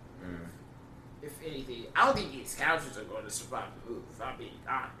survive the move. If anything, I don't think these couches are going to survive the move. If I'm being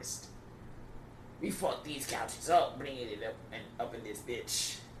honest. We fucked these couches up, bringing it up in this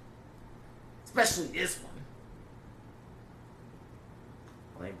bitch. Especially this one.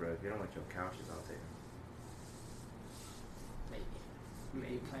 Well, hey, bro, if you don't like your couches, I'll take them.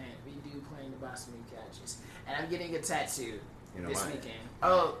 Maybe. We do plan to buy some new couches. And I'm getting a tattoo this weekend.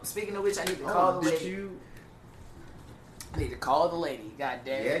 Oh, speaking of which, I need to call the lady. I need to call the lady. God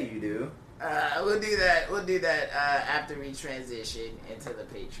damn it. Yeah, you do. We'll do that after we transition into the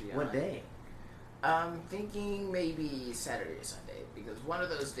Patreon. What day? I'm thinking maybe Saturday or Sunday, because one of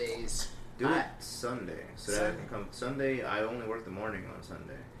those days... Do it Sunday. So that I can come... Sunday, I only work the morning on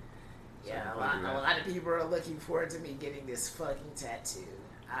Sunday. So yeah, a lot of people are looking forward to me getting this fucking tattoo.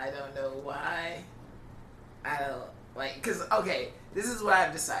 I don't know why. I don't... Like, because, okay, this is what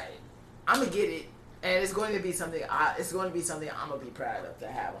I've decided. I'm going to get it, and it's going to be something I'm going to be proud of to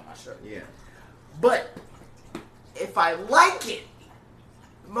have on my shirt. Yeah. But, if I like it,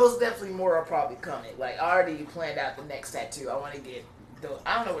 most definitely more are probably coming. Like, I already planned out the next tattoo. I want to get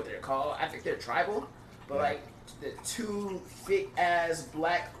I don't know what they're called. I think they're tribal. But, like, the 2 thick-ass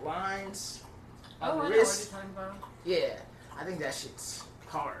black lines on the wrist. I know what you're talking about. Yeah. I think that shit's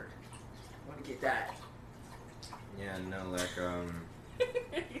hard. I want to get that. Yeah, no, like,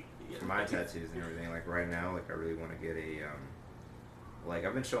 for my tattoos and everything, like, right now, like, I really want to get a, like,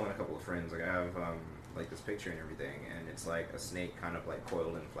 I've been showing a couple of friends, like, I have, like, this picture and everything, and it's, like, a snake kind of, like,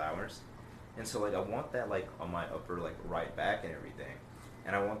 coiled in flowers, and so, like, I want that, like, on my upper, like, right back and everything,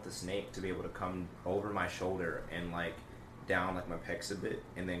 and I want the snake to be able to come over my shoulder and, like, down, like, my pecs a bit,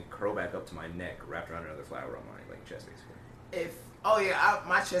 and then curl back up to my neck, wrapped around another flower on my, like, chest, basically.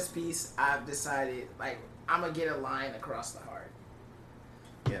 My chest piece, I've decided, like, I'm gonna get a line across the heart.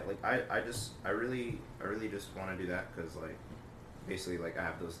 Yeah, like, I really just want to do that, because, like, basically, like, I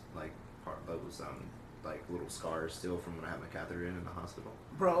have those, like, like, little scars still from when I had my catheter in the hospital.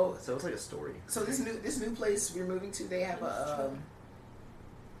 Bro. So it's like a story. So this new place we're moving to, they have a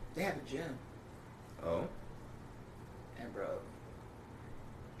gym. Oh? And bro,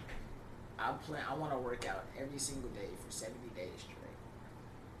 I want to work out every single day for 70 days straight.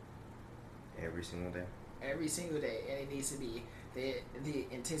 Every single day? Every single day, and it needs to be the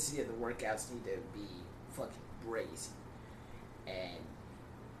intensity of the workouts need to be fucking crazy. And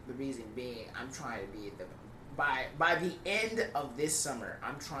the reason being, I'm trying to be by the end of this summer,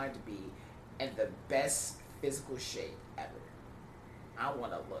 I'm trying to be in the best physical shape ever. I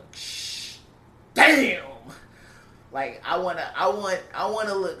want to look damn. Like I want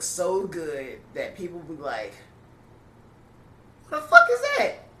to look so good that people be like, "What the fuck is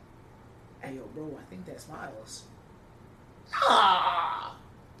that?" Hey, yo, bro, I think that's Miles. Nah,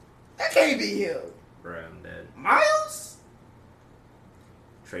 that can't be him. Bro, I'm dead. Miles?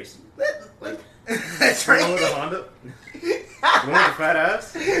 Tracy? Like, Tracy? The one with the Honda? The one with the fat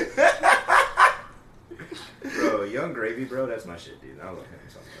ass? Bro, Young Gravy, bro, that's my shit, dude. I love him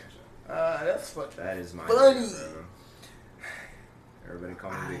so much. That's fucking That is my funny. shit, bro. Everybody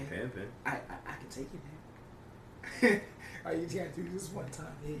call me Big Pimpin'. I can take you there. All you gotta do this one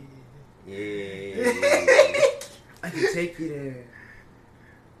time. Yeah. I can take you there.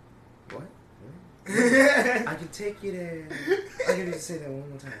 What? I can take you there. I can just say that one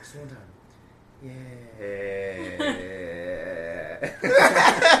more time. Just one time. Yeah.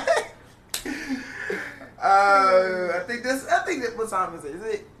 I think that what time is it? Is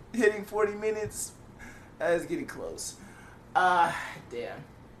it hitting 40 minutes? It's getting close. Damn.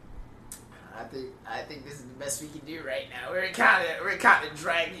 I think this is the best we can do right now. We're kind of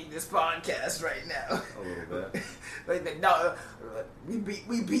dragging this podcast right now. A little bit. Like the dog, we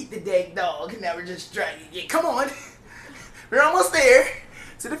beat the dang dog, and now we're just dragging it. Come on, we're almost there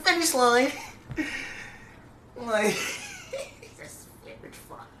to the finish line. Like this image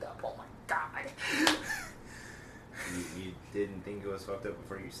fucked up. Oh my god. You didn't think it was fucked up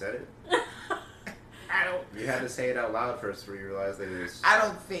before you said it? I don't. You had to say it out loud first before you realized that it was... I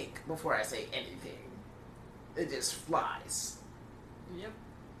don't think before I say anything. It just flies. Yep.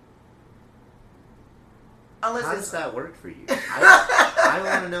 Unless How it's does that work for you? I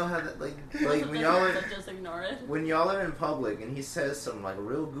want to know how that like when y'all are just ignore it. when y'all are in public and he says some like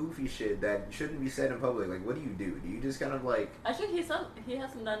real goofy shit that shouldn't be said in public. Like, what do? Do you just kind of like? I think he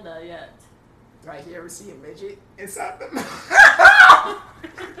hasn't done that yet. Right, you ever see a midget inside the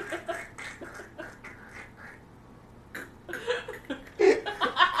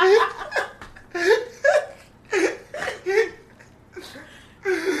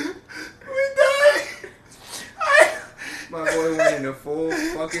My boy went into full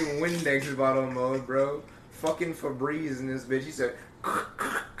fucking Windex bottle mode, bro. Fucking Febreze in this bitch. He said.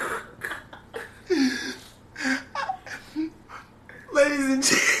 Ladies and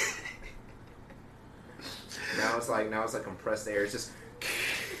gentlemen. Now it's like compressed air. It's just.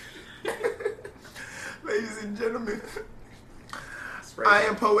 Ladies and gentlemen. Spray I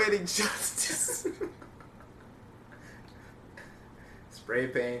paint. am poetic justice. Spray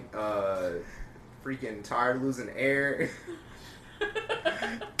paint. Freaking tired losing air.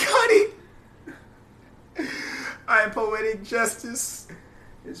 Cuddy. I am poetic justice.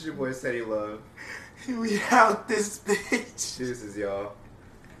 It's your boy Steady Love. We out this bitch. Deuces, y'all.